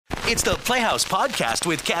It's the Playhouse Podcast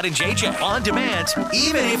with Kat and JJ. On demand,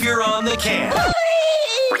 even if you're on the can.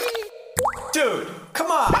 Dude, come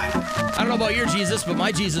on. I don't know about your Jesus, but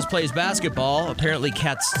my Jesus plays basketball. Apparently,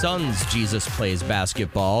 Kat's son's Jesus plays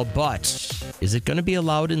basketball, but is it going to be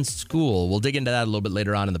allowed in school? We'll dig into that a little bit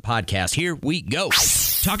later on in the podcast. Here we go.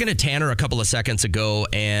 Talking to Tanner a couple of seconds ago,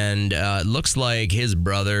 and looks like his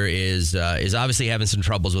brother is obviously having some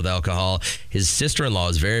troubles with alcohol. His sister-in-law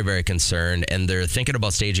is very, very concerned, and they're thinking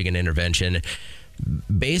about staging an intervention.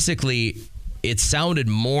 Basically, it sounded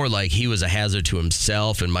more like he was a hazard to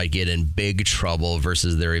himself and might get in big trouble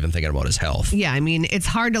versus they're even thinking about his health. Yeah, I mean, it's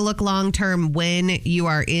hard to look long-term when you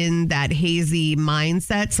are in that hazy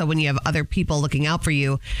mindset. So when you have other people looking out for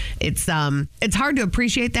you, it's hard to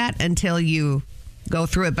appreciate that until you go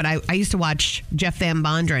through it. But I used to watch Jeff Van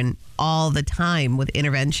Bondren all the time with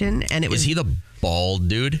Intervention. And it was... Is he the bald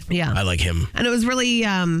dude? Yeah. I like him. And it was really...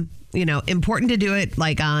 important to do it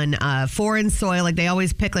like on foreign soil. Like they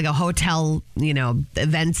always pick like a hotel,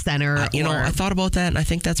 event center. I thought about that, and I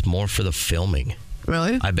think that's more for the filming.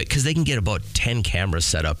 Really? I bet, because they can get about 10 cameras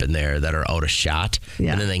set up in there that are out of shot, and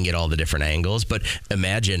then they can get all the different angles. But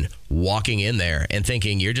imagine walking in there and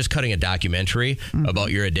thinking you're just cutting a documentary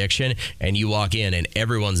about your addiction, and you walk in and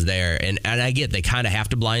everyone's there. And I get they kind of have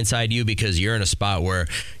to blindside you because you're in a spot where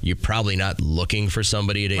you're probably not looking for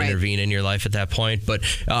somebody to intervene in your life at that point. But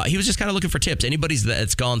he was just kind of looking for tips. Anybody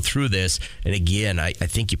that's gone through this, and again, I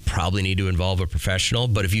think you probably need to involve a professional.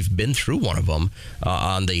 But if you've been through one of them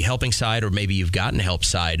on the helping side, or maybe you've gotten help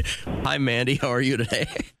side. Hi, Mandy. How are you today?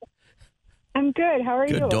 I'm good. How are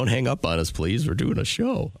you? Good. Don't hang up on us, please. We're doing a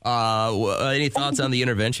show. Any thoughts on the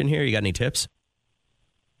intervention here? You got any tips?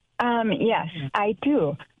 Yes, I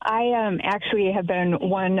do. I actually have been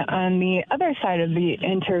one on the other side of the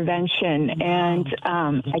intervention, and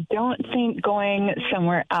I don't think going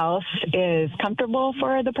somewhere else is comfortable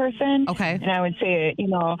for the person. Okay. And I would say,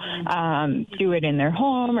 do it in their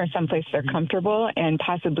home or someplace they're comfortable and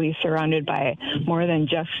possibly surrounded by more than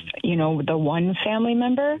just, the one family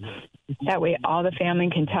member. That way all the family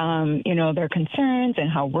can tell them, their concerns and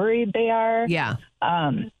how worried they are. Yeah.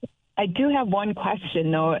 I do have one question,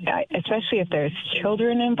 though, especially if there's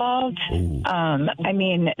children involved.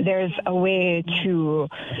 There's a way to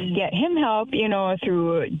get him help,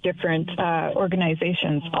 through different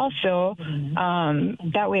organizations also.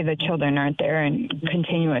 That way the children aren't there and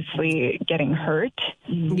continuously getting hurt.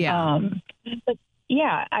 Yeah.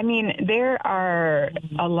 Yeah, there are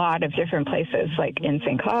a lot of different places, like in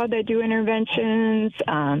St. Cloud, that do interventions.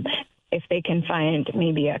 If they can find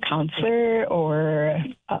maybe a counselor or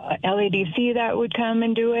LADC that would come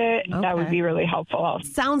and do it, that would be really helpful.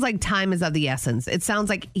 Sounds like time is of the essence. It sounds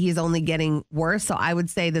like he's only getting worse. So I would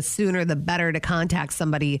say the sooner the better to contact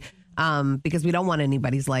somebody, because we don't want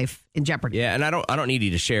anybody's life in jeopardy. Yeah, and I don't need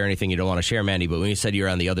you to share anything you don't want to share, Mandy, but when you said you're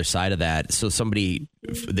on the other side of that, so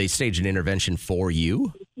they staged an intervention for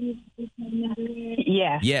you?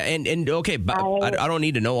 Yeah. Yeah, and okay, but I don't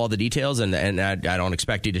need to know all the details, and I don't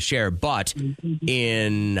expect you to share, but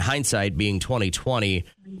in hindsight, being 2020,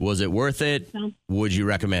 was it worth it? Would you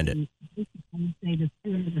recommend it?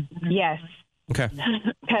 Yes. Okay.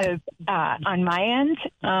 Because on my end,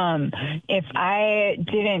 if I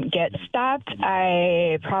didn't get stopped,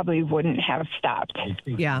 I probably wouldn't have stopped.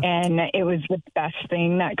 Yeah. And it was the best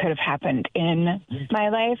thing that could have happened in my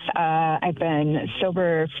life. I've been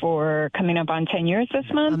sober for coming up on 10 years this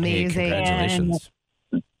month. Amazing. Hey, congratulations.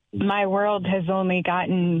 And my world has only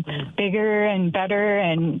gotten bigger and better,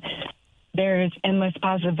 and there's endless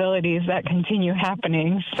possibilities that continue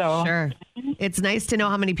happening. So Sure. It's nice to know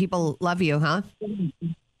how many people love you, huh?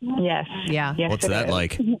 Yes. Yeah. Yes, What's that is.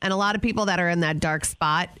 like? And a lot of people that are in that dark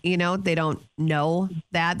spot, they don't know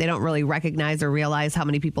that. They don't really recognize or realize how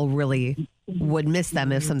many people really would miss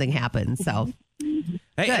them if something happened. So,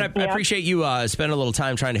 hey, and I appreciate you spending a little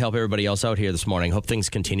time trying to help everybody else out here this morning. Hope things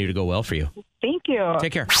continue to go well for you. Thank you.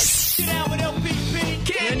 Take care. Can you help me?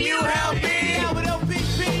 Can you help me?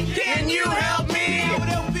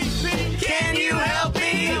 Can you help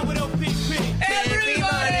me?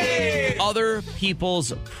 Everybody! Other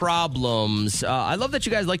people's problems. I love that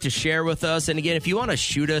you guys like to share with us. And again, if you want to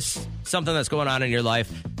shoot us something that's going on in your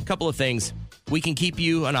life, a couple of things. We can keep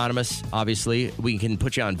you anonymous, obviously. We can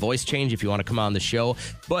put you on voice change if you want to come on the show.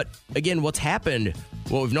 But again, what's happened,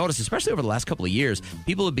 what we've noticed, especially over the last couple of years,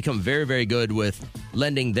 people have become very, very good with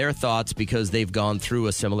lending their thoughts because they've gone through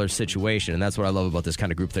a similar situation. And that's what I love about this kind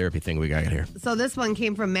of group therapy thing we got here. So this one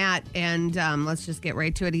came from Matt, and let's just get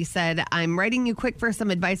right to it. He said, I'm writing you quick for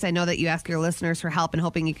some advice. I know that you ask your listeners for help and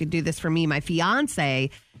hoping you could do this for me. My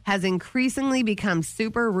fiance has increasingly become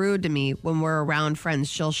super rude to me when we're around friends.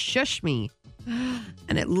 She'll shush me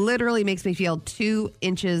And it literally makes me feel 2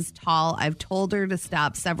 inches tall. I've told her to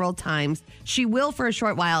stop several times. She will for a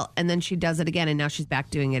short while, and then she does it again, and now she's back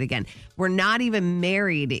doing it again. We're not even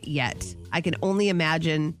married yet. I can only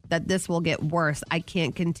imagine that this will get worse. I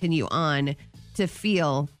can't continue on to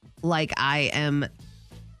feel like I am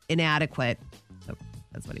inadequate. So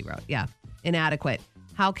that's what he wrote. Yeah, inadequate.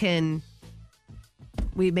 How can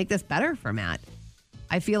we make this better for Matt?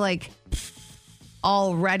 I feel like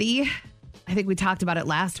already... I think we talked about it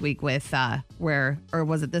last week with or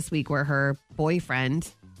was it this week, where her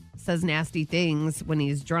boyfriend says nasty things when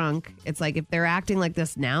he's drunk. It's like, if they're acting like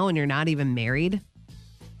this now and you're not even married,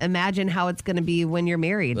 imagine how it's going to be when you're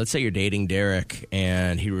married. Let's say you're dating Derek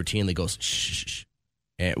and he routinely goes, shh, shh.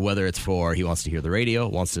 And whether it's for he wants to hear the radio,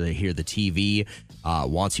 wants to hear the TV,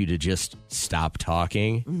 wants you to just stop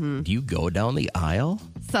talking. Mm-hmm. Do you go down the aisle?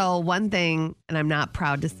 So one thing, and I'm not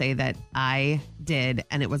proud to say that I did,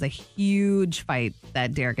 and it was a huge fight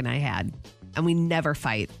that Derek and I had, and we never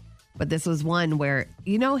fight. But this was one where,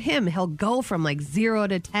 you know him, he'll go from like 0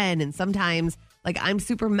 to 10, and sometimes like I'm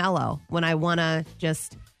super mellow when I want to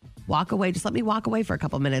just walk away. Just let me walk away for a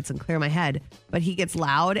couple minutes and clear my head. But he gets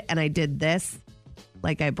loud, and I did this.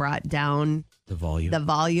 Like I brought down the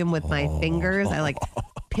volume with my fingers. I like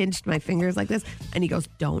pinched my fingers like this. And he goes,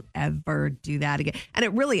 don't ever do that again. And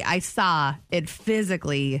it really, I saw it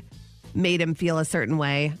physically made him feel a certain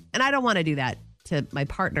way. And I don't want to do that to my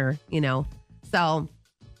partner, you know. So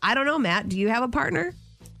I don't know, Matt, do you have a partner?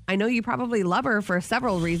 I know you probably love her for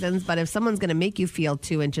several reasons, but if someone's going to make you feel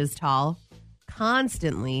 2 inches tall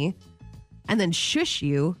constantly and then shush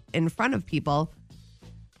you in front of people,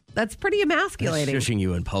 that's pretty emasculating. The shushing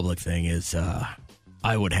you in public thing is,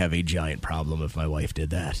 I would have a giant problem if my wife did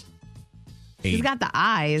that. She's got the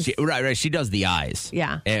eyes. Right. She does the eyes.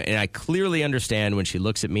 Yeah. And I clearly understand when she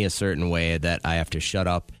looks at me a certain way that I have to shut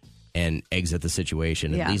up and exit the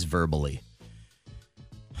situation, at least verbally.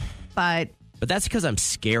 But that's because I'm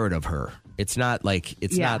scared of her. It's not like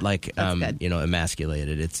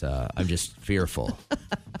emasculated. It's I'm just fearful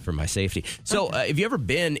for my safety. So have you ever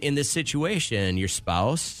been in this situation? Your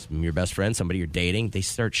spouse, your best friend, somebody you're dating, they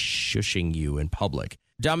start shushing you in public.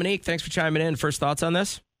 Dominique, thanks for chiming in. First thoughts on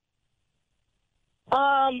this?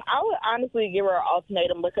 I would honestly give her an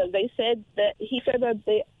ultimatum because he said that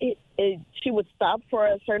she would stop for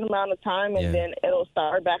a certain amount of time and then it'll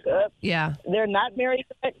start back up. Yeah. They're not married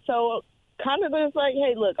yet, so kind of just like,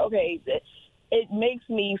 hey, look, okay, it makes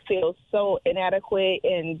me feel so inadequate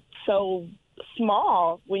and so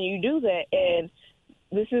small when you do that. And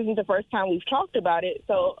this isn't the first time we've talked about it.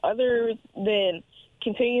 So other than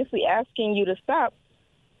continuously asking you to stop,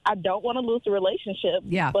 I don't want to lose the relationship,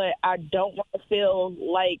 but I don't want to feel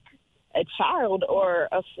like a child or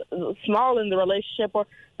small in the relationship or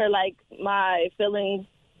like my feelings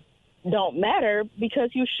don't matter because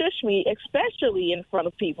you shush me, especially in front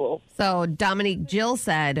of people. So Dominique, Jill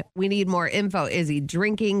said, we need more info. Is he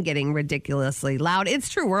drinking, getting ridiculously loud? It's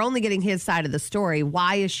true. We're only getting his side of the story.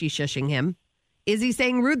 Why is she shushing him? Is he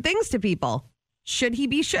saying rude things to people? Should he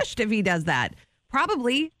be shushed if he does that?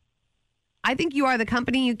 Probably. I think you are the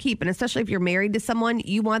company you keep. And especially if you're married to someone,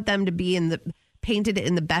 you want them to be painted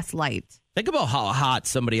in the best light. Think about how hot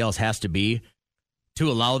somebody else has to be to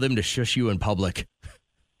allow them to shush you in public.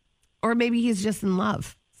 Or maybe he's just in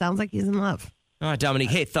love. Sounds like he's in love. All right, Dominique.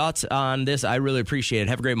 Hey, thoughts on this? I really appreciate it.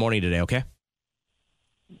 Have a great morning today, okay?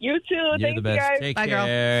 You too. You're Thank the best. you guys. Take Bye,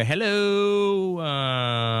 care. Girl.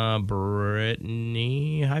 Hello,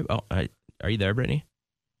 Brittany. Hi. Oh, are you there, Brittany?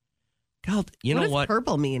 God, you know what? What does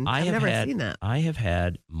purple mean? I've never seen that. I have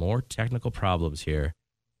had more technical problems here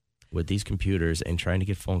with these computers and trying to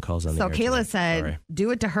get phone calls on the air. So Kayla today. said, Sorry. do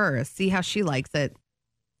it to her. See how she likes it.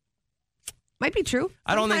 Might be true.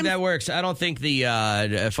 I don't think that works. I don't think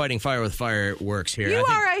the fighting fire with fire works here. You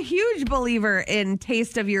are a huge believer in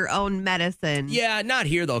taste of your own medicine. Yeah, not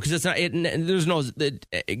here though, because it's not.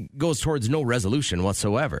 It goes towards no resolution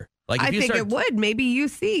whatsoever. Like I think it would. Maybe you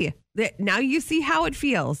see that now. You see how it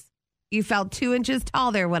feels. You felt 2 inches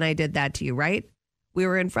tall there when I did that to you, right? We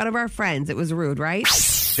were in front of our friends. It was rude, right?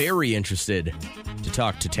 Very interested to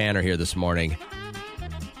talk to Tanner here this morning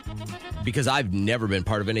because I've never been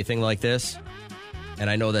part of anything like this. And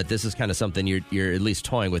I know that this is kind of something you're at least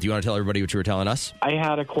toying with. You want to tell everybody what you were telling us? I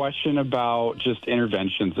had a question about just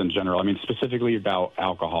interventions in general. I mean, specifically about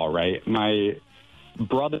alcohol, right? My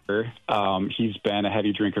brother, he's been a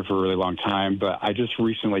heavy drinker for a really long time, but I just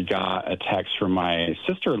recently got a text from my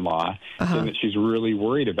sister-in-law saying that she's really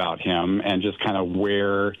worried about him and just kind of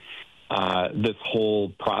where this whole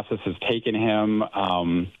process has taken him.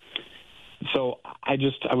 So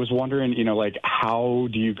I was wondering, like, how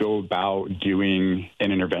do you go about doing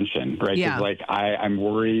an intervention, right? Yeah. 'Cause, like, I'm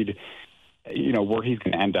worried, where he's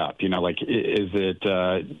going to end up. Like, is it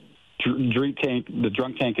the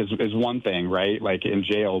drunk tank is one thing, right? Like in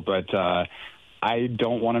jail, but I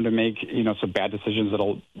don't want him to make, some bad decisions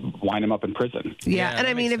that'll wind him up in prison. Yeah. And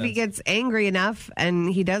I mean, if he gets angry enough and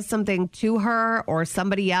he does something to her or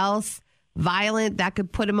somebody else violent, that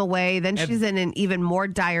could put him away. Then she's in an even more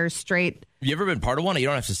dire strait. Have you ever been part of one? You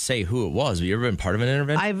don't have to say who it was. Have you ever been part of an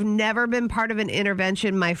intervention? I've never been part of an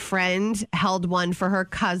intervention. My friend held one for her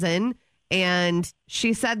cousin, and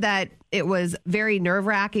she said that it was very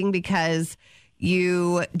nerve-wracking because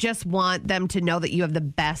you just want them to know that you have the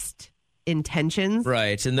best intentions.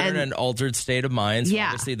 Right. And they're in an altered state of mind. So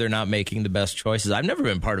obviously they're not making the best choices. I've never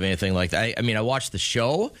been part of anything like that. I mean, I watched the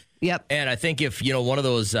show. Yep. And I think if, one of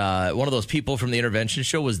those people from the intervention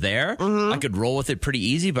show was there, I could roll with it pretty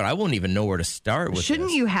easy, but I wouldn't even know where to start with Shouldn't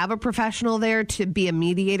this. you have a professional there to be a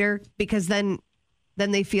mediator? Because then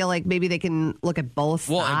they feel like maybe they can look at both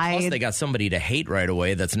Well, sides. and plus they got somebody to hate right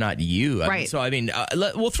away that's not you. Right.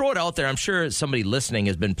 We'll throw it out there. I'm sure somebody listening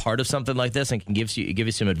has been part of something like this and can give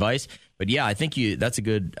you some advice. But yeah, I think that's a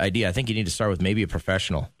good idea. I think you need to start with maybe a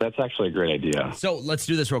professional. That's actually a great idea. So let's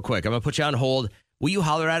do this real quick. I'm going to put you on hold. Will you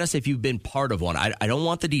holler at us if you've been part of one? I don't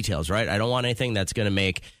want the details, right? I don't want anything that's going to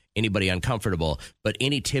make anybody uncomfortable. But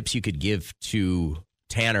any tips you could give to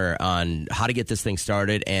Tanner on how to get this thing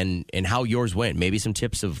started and how yours went. Maybe some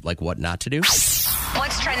tips of like what not to do.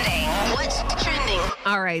 What's trending?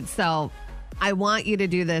 All right, so I want you to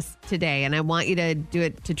do this today, and I want you to do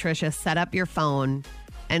it to Trisha. Set up your phone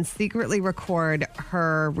and secretly record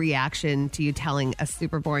her reaction to you telling a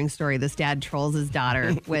super boring story. This dad trolls his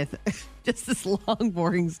daughter with just this long,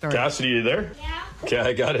 boring story. Cassidy, you there? Yeah. Okay,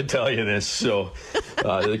 I got to tell you this. So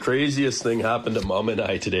the craziest thing happened to Mom and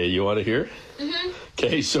I today. You want to hear? Mm-hmm.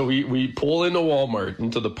 Okay, so we pull into Walmart,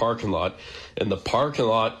 into the parking lot, and the parking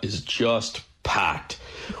lot is just packed.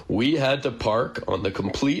 We had to park on the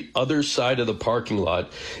complete other side of the parking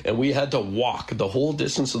lot, and we had to walk the whole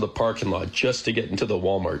distance of the parking lot just to get into the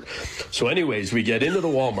Walmart. So anyways, we get into the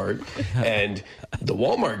Walmart, and the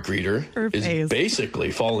Walmart greeter is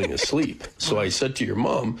basically falling asleep. So I said to your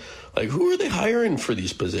mom, like, who are they hiring for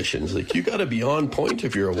these positions? Like, you got to be on point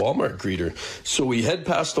if you're a Walmart greeter. So we head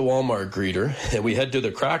past the Walmart greeter, and we head to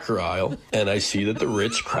the cracker aisle, and I see that the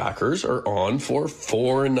Ritz crackers are on for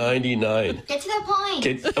 $4.99. Get to the point.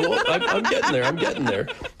 Okay, well, I'm getting there.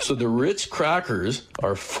 So the Ritz crackers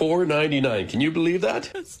are $4.99. Can you believe that?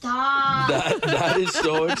 Stop. That is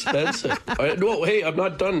so expensive. No, hey, I'm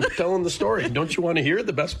not done telling the story. Don't you want to hear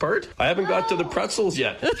the best part? I haven't got to the pretzels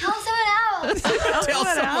yet. Tell someone else. Tell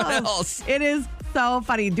someone else. It is so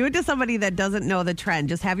funny. Do it to somebody that doesn't know the trend.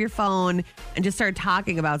 Just have your phone and just start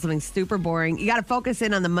talking about something super boring. You got to focus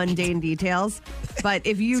in on the mundane details. But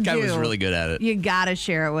if you This guy was really good at it. You got to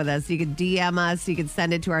share it with us. You could DM us. You could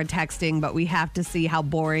send it to our texting. But we have to see how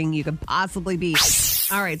boring you could possibly be.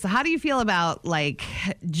 All right. So how do you feel about like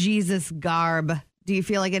Jesus garb? Do you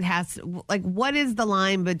feel like it has like what is the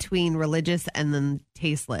line between religious and then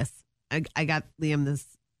tasteless? I got Liam this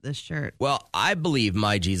shirt. Well, I believe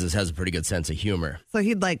my Jesus has a pretty good sense of humor. So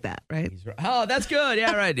he'd like that, right? Oh, that's good.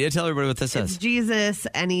 Yeah, right. Yeah, tell everybody what this It's is. Jesus,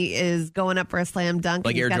 and he is going up for a slam dunk.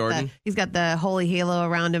 Like He's Air got Jordan? He's got the holy halo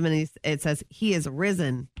around him, and it says, he is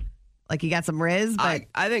risen. Like he got some riz, but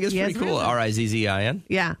I think it's he pretty has cool. risen. Rizzin.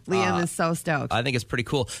 Yeah, Liam is so stoked. I think it's pretty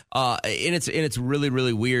cool. And it's really,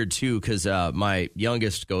 really weird, too, because my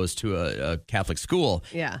youngest goes to a Catholic school.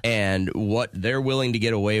 Yeah. And what they're willing to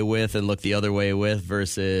get away with and look the other way with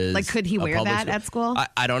versus... Like, could he wear public that school. at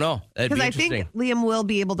school? I don't know. That'd be Because I interesting. think Liam will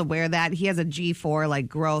be able to wear that. He has a G4, like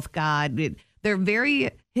growth God.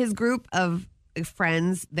 His group of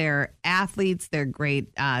friends, they're athletes, they're great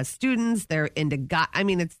students, they're into God. I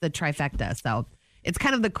mean, it's the trifecta. So it's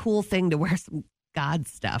kind of the cool thing to wear some God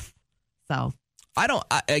stuff. So I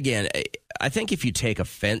think if you take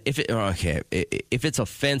offense, if it's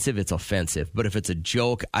offensive, it's offensive. But if it's a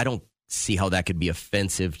joke, I don't see how that could be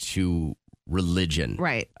offensive to religion.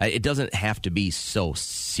 Right. It doesn't have to be so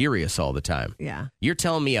serious all the time. Yeah. You're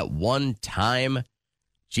telling me at one time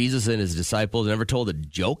Jesus and his disciples never told a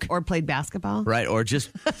joke? Or played basketball. Right. Or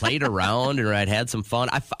just played around and had some fun.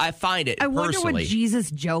 I find it I wonder personally. what Jesus'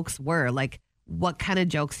 jokes were. Like, what kind of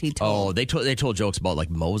jokes he told. Oh, they told jokes about like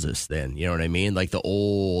Moses then. You know what I mean? Like the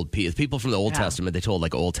old people from the Old Testament, they told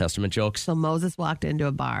like Old Testament jokes. So Moses walked into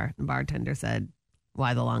a bar. The bartender said,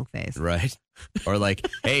 Why the long face? Right. Or like,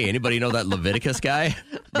 hey, anybody know that Leviticus guy?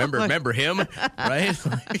 Remember him? Right?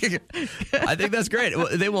 I think that's great. Well,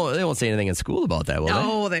 they won't say anything in school about that, will they?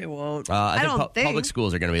 No, they won't. I don't think. Public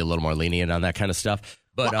schools are going to be a little more lenient on that kind of stuff.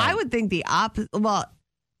 But Well, I would think the opposite. Well,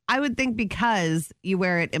 I would think because you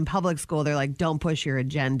wear it in public school, they're like, don't push your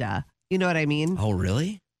agenda. You know what I mean? Oh,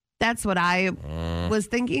 really? That's what I was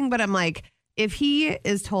thinking. But I'm like, if he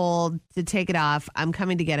is told to take it off, I'm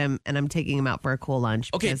coming to get him and I'm taking him out for a cool lunch.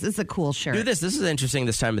 Okay. Because this is a cool shirt. Do this. This is interesting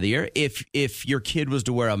this time of the year. If your kid was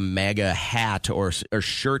to wear a MAGA hat or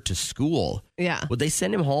shirt to school, Yeah. would they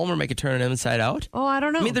send him home or make it turn him inside out? Oh, I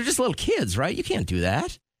don't know. I mean, they're just little kids, right? You can't do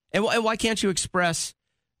that. And why can't you express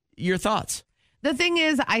your thoughts? The thing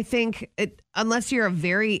is, I think unless you're a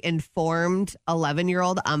very informed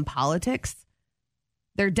 11-year-old on politics,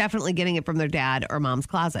 they're definitely getting it from their dad or mom's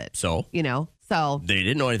closet. So? So They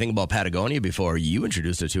didn't know anything about Patagonia before you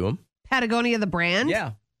introduced it to them. Patagonia, the brand?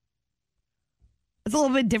 Yeah. It's a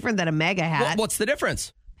little bit different than a MAGA hat. What's the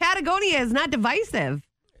difference? Patagonia is not divisive.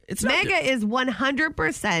 It's not MAGA is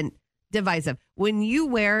 100% divisive. When you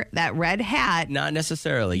wear that red hat, Not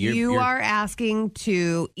necessarily. you You're- are asking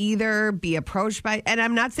to either be approached by, and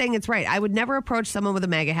I'm not saying it's right. I would never approach someone with a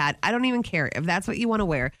MAGA hat. I don't even care if that's what you want to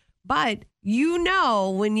wear. But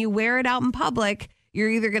when you wear it out in public, you're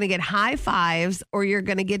either going to get high fives or you're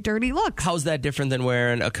going to get dirty looks. How's that different than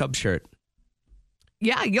wearing a Cub shirt?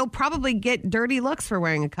 Yeah, you'll probably get dirty looks for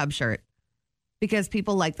wearing a Cub shirt because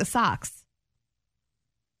people like the socks.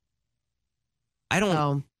 I don't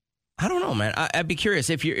know, man. I'd be curious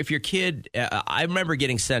if your kid. I remember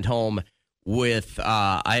getting sent home with.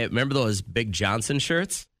 I remember those Big Johnson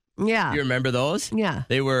shirts. Yeah. You remember those? Yeah.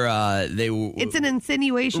 They were. It's an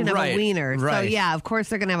insinuation of Right, a wiener. So, right. yeah, of course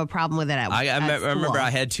they're going to have a problem with it at I school. remember I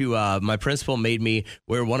had to. My principal made me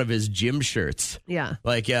wear one of his gym shirts. Yeah.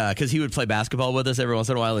 Like, because he would play basketball with us every once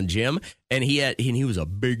in a while in gym, and he was a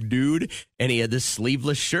big dude, and he had this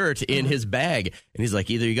sleeveless shirt in his bag, and he's like,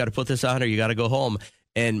 either you got to put this on or you got to go home.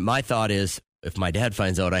 And my thought is, if my dad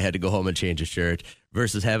finds out I had to go home and change a shirt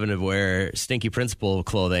versus having to wear stinky principal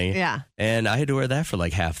clothing, Yeah. and I had to wear that for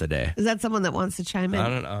like half the day. Is that someone that wants to chime in? I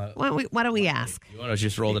don't know. Why don't we ask? You want to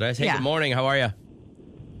just roll the dice? Hey, Yeah. good morning. How are you?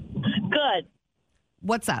 Good.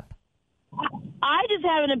 What's up? I just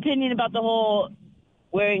have an opinion about the whole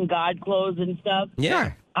wearing God clothes and stuff. Yeah.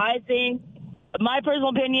 Sure. I think, my personal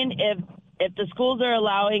opinion, if the schools are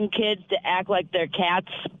allowing kids to act like they're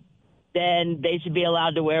cats, then they should be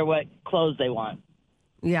allowed to wear what clothes they want.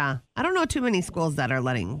 Yeah. I don't know too many schools that are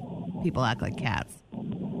letting people act like cats.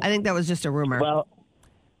 I think that was just a rumor. Well,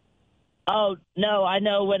 oh, no, I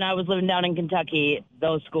know when I was living down in Kentucky,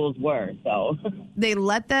 those schools were, so. They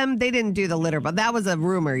let them, they didn't do the litter, but that was a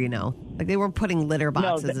rumor, Like they weren't putting litter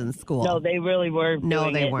boxes in school. No, they really were No,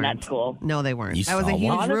 doing they it weren't. in that school. No, they weren't. You That was a saw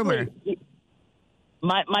huge one? rumor.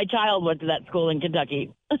 My child went to that school in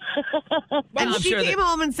Kentucky. And I'm she sure came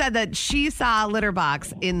home and said that she saw a litter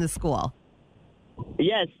box in the school.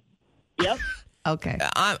 Yes. Yep. Okay.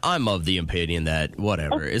 I'm of the opinion that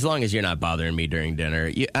whatever, as long as you're not bothering me during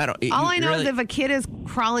dinner, All I know is if a kid is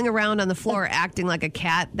crawling around on the floor acting like a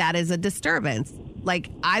cat, that is a disturbance. Like,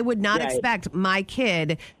 I would not Right. expect my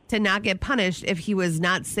kid to not get punished if he was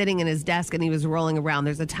not sitting in his desk and he was rolling around.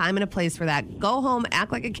 There's a time and a place for that. Go home,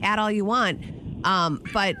 act like a cat all you want.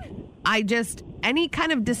 But any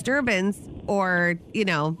kind of disturbance or,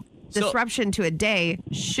 disruption to a day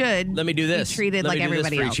should let me do this. be treated Let like me do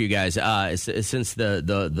everybody this for else. each of you guys. Since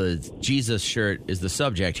the Jesus shirt is the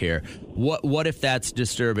subject here, what if that's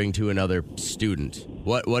disturbing to another student?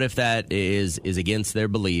 What if that is against their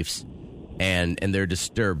beliefs and they're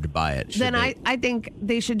disturbed by it? Then I think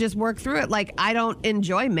they should just work through it. Like, I don't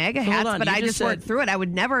enjoy MAGA hats, on, but you I just just work said- through it. I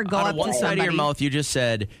would never go out up of one to side somebody. of your mouth, you just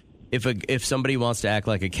said if somebody wants to act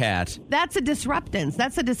like a cat, That's a disruptance.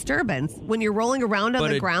 That's a disturbance. When you're rolling around on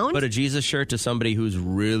the ground, but a Jesus shirt to somebody who's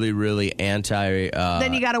really, really anti.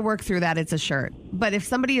 then you got to work through that. It's a shirt. But if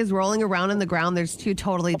somebody is rolling around on the ground, there's two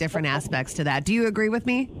totally different aspects to that. Do you agree with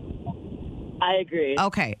me? I agree.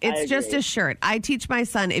 Okay. It's just agree. a shirt. I teach my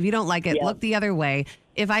son, if you don't like it, Yep. look the other way.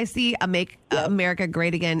 If I see a Make America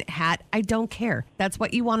Great Again hat, I don't care. That's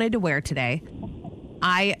what you wanted to wear today.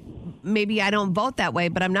 Maybe I don't vote that way,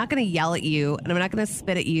 but I'm not going to yell at you and I'm not going to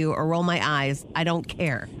spit at you or roll my eyes. I don't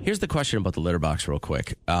care. Here's the question about the litter box, real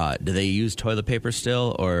quick. Do they use toilet paper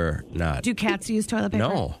still or not? Do cats use toilet paper?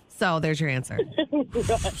 No. So there's your answer.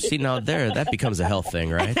 See, now that becomes a health thing,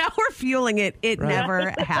 right? Now we're fueling it. It never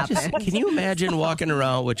happened. Can you imagine walking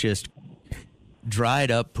around with just dried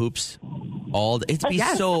up poops It'd be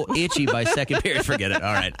so itchy by second period. Forget it.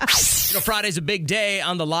 All right. Friday's a big day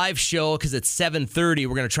on the live show because it's 7:30.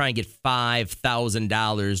 We're going to try and get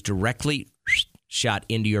 $5,000 directly shot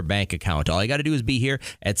into your bank account. All you got to do is be here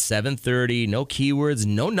at 7:30. No keywords,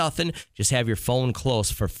 no nothing. Just have your phone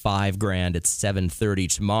close for $5,000 at 7:30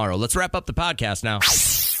 tomorrow. Let's wrap up the podcast now.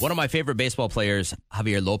 One of my favorite baseball players,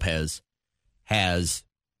 Javier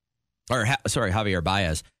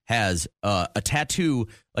Baez, has a tattoo.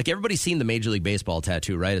 Like everybody's seen the Major League Baseball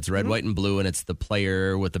tattoo, right? It's red, white, and blue, and it's the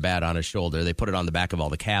player with the bat on his shoulder. They put it on the back of all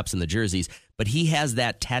the caps and the jerseys, but he has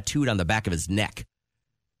that tattooed on the back of his neck.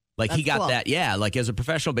 Like That's he got cool. that, yeah. Like as a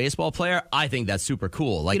professional baseball player, I think that's super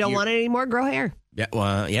cool. Like You don't want it anymore? Grow hair. Yeah,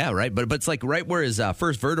 well, yeah, right. But it's like right where his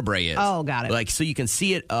first vertebrae is. Oh, got it. Like so you can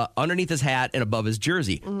see it underneath his hat and above his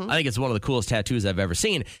jersey. I think it's one of the coolest tattoos I've ever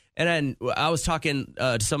seen. And then I was talking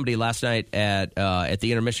to somebody last night at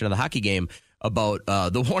the intermission of the hockey game about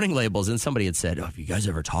the warning labels, and somebody had said, have you guys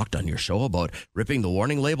ever talked on your show about ripping the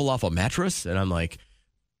warning label off a mattress? And I'm like,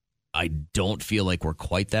 I don't feel like we're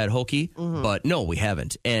quite that hokey, but no, we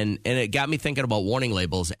haven't. And it got me thinking about warning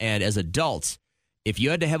labels. And as adults, if you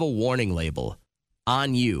had to have a warning label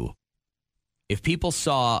on you, if people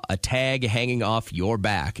saw a tag hanging off your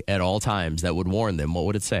back at all times that would warn them, what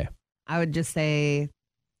would it say? I would just say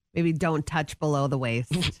maybe don't touch below the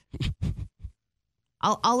waist.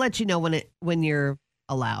 I'll let you know when you're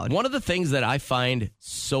allowed. One of the things that I find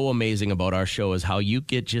so amazing about our show is how you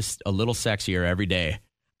get just a little sexier every day.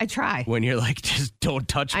 I try. When you're like, just don't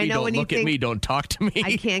touch me, I know don't when you look at think me, don't talk to me.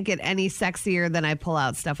 I can't get any sexier than I pull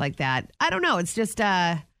out stuff like that. I don't know. It's just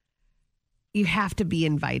you have to be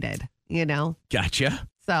invited, you know? Gotcha.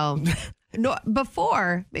 So no,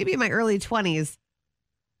 before, maybe in my early 20s,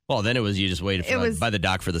 Well, then it was you just waited by the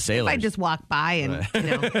dock for the if sailors. I just walked by and,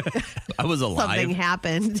 I was alive. something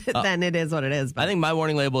happened, then it is what it is. I think my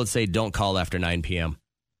warning label would say, don't call after 9 p.m.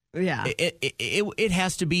 Yeah. It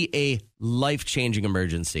has to be a life-changing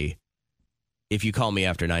emergency if you call me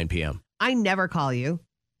after 9 p.m. I never call you.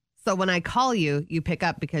 So when I call you, you pick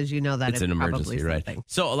up because you know that it's an emergency, probably right? something.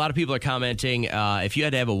 So a lot of people are commenting, if you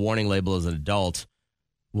had to have a warning label as an adult,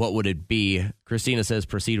 what would it be? Christina says,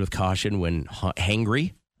 proceed with caution when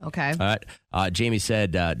hangry. Okay. All right. Jamie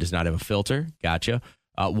said, does not have a filter. Gotcha.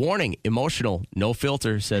 Warning, emotional, no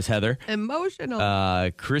filter, says Heather.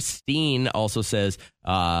 Emotional. Christine also says,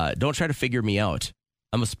 don't try to figure me out.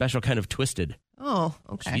 I'm a special kind of twisted. Oh,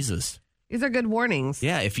 okay. Jesus. These are good warnings.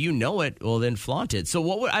 Yeah, if you know it, well, then flaunt it.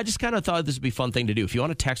 So I just kind of thought this would be a fun thing to do. If you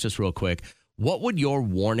want to text us real quick, what would your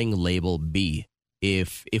warning label be?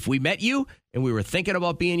 If we met you and we were thinking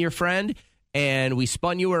about being your friend and we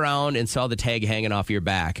spun you around and saw the tag hanging off your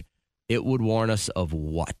back, it would warn us of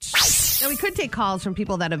what? Now, we could take calls from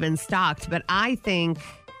people that have been stalked, but I think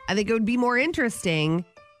it would be more interesting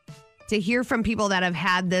to hear from people that have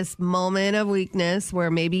had this moment of weakness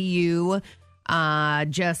where maybe you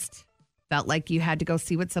just felt like you had to go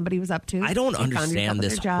see what somebody was up to. I don't You found yourself understand at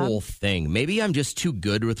this their job. whole thing. Maybe I'm just too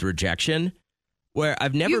good with rejection, where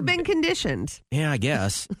I've never You've been conditioned. Yeah, I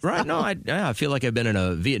guess. Right. No, I feel like I've been in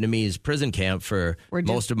a Vietnamese prison camp for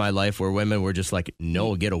most of my life where women were just like,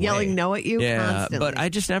 no, get away. Yelling no at you constantly. But I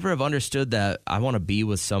just never have understood that I want to be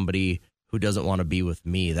with somebody who doesn't want to be with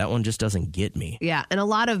me. That one just doesn't get me. Yeah, and a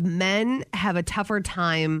lot of men have a tougher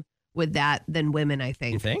time with that than women, I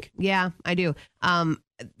think. You think? Yeah, I do.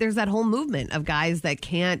 There's that whole movement of guys that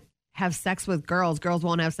can't have sex with girls. Girls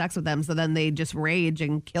won't have sex with them, so then they just rage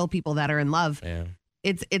and kill people that are in love. Yeah.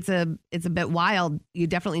 It's a bit wild. You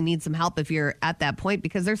definitely need some help if you're at that point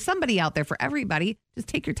because there's somebody out there for everybody. Just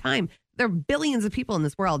take your time. There are billions of people in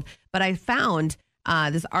this world. But I found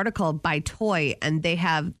this article by Toy, and they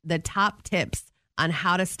have the top tips on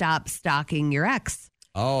how to stop stalking your ex.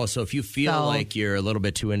 Oh, so if you feel like you're a little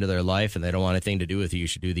bit too into their life and they don't want anything to do with you, you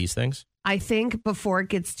should do these things? I think before it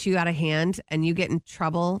gets too out of hand and you get in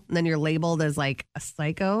trouble, and then you're labeled as like a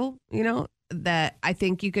psycho, that I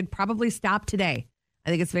think you could probably stop today. I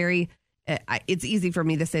think it's easy for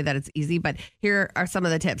me to say that it's easy, but here are some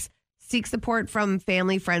of the tips. Seek support from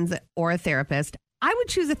family, friends, or a therapist. I would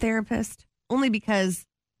choose a therapist only because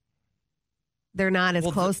they're not as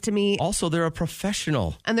close to me. Also, they're a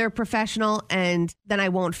professional. And they're professional, and then I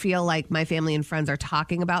won't feel like my family and friends are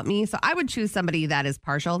talking about me. So I would choose somebody that is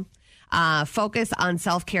partial. Focus on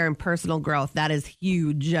self-care and personal growth. That is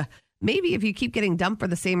huge. Maybe if you keep getting dumped for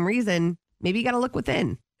the same reason, maybe you got to look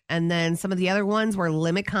within. And then some of the other ones were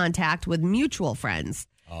limit contact with mutual friends.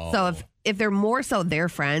 Oh. So if they're more so their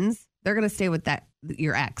friends, they're going to stay with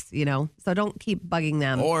your ex, So don't keep bugging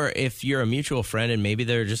them. Or if you're a mutual friend and maybe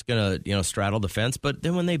they're just going to, straddle the fence, but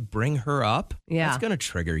then when they bring her up, that's going to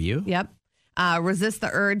trigger you. Yep. Resist the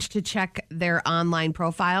urge to check their online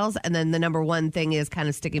profiles. And then the number one thing is kind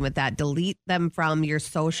of sticking with that. Delete them from your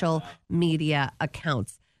social media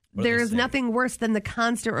accounts. There's nothing worse than the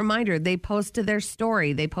constant reminder. They post to their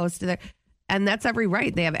story. They post to their, and that's every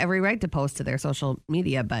right. They have every right to post to their social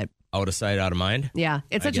media, but out of sight, out of mind. Yeah,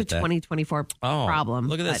 it's such a 2024 problem.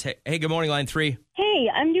 Look at this. Hey, good morning, line 3. Hey,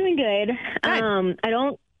 I'm doing good. I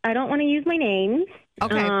don't want to use my name.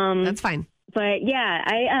 Okay, that's fine. But yeah,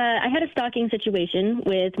 I had a stalking situation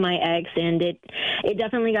with my ex, and it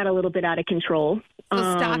definitely got a little bit out of control.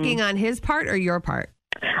 So stalking on his part or your part?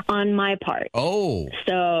 On my part. Oh.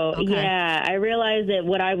 So yeah, I realized that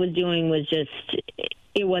what I was doing was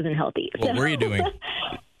it wasn't healthy. What were you doing?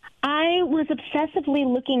 I was obsessively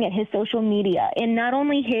looking at his social media, and not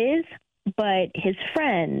only his, but his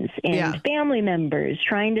friends and family members,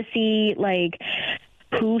 trying to see like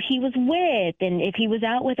who he was with and if he was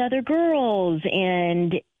out with other girls.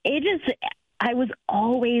 And I was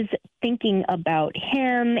always thinking about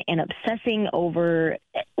him and obsessing over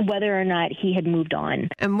whether or not he had moved on.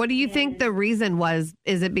 And what do you think the reason was?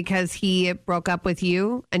 Is it because he broke up with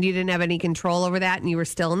you and you didn't have any control over that and you were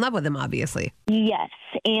still in love with him, obviously? Yes.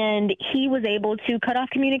 And he was able to cut off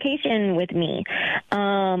communication with me.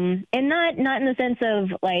 And not in the sense of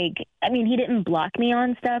like, I mean, he didn't block me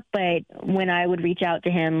on stuff, but when I would reach out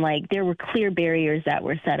to him, like there were clear barriers that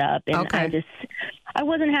were set up. And I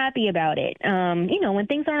wasn't happy about it. When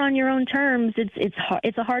things aren't on your own terms,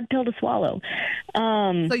 it's a hard pill to swallow.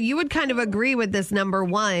 So you would kind of agree with this number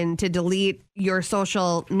one, to delete your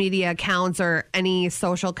social media accounts or any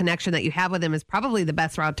social connection that you have with him is probably the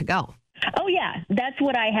best route to go. Oh, yeah. That's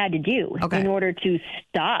what I had to do in order to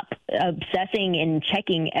stop obsessing and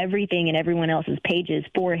checking everything and everyone else's pages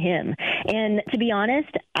for him. And to be honest,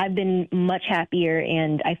 I've been much happier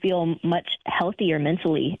and I feel much healthier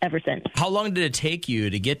mentally ever since. How long did it take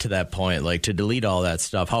you to get to that point, like to delete all that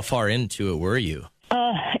stuff? How far into it were you?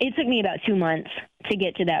 It took me about 2 months to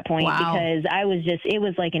get to that point because it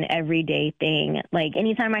was like an everyday thing. Like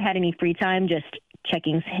anytime I had any free time, just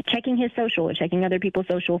checking his social, checking other people's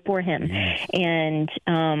social for him. And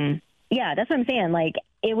that's what I'm saying. Like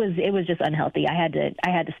it was just unhealthy. I had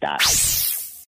to stop.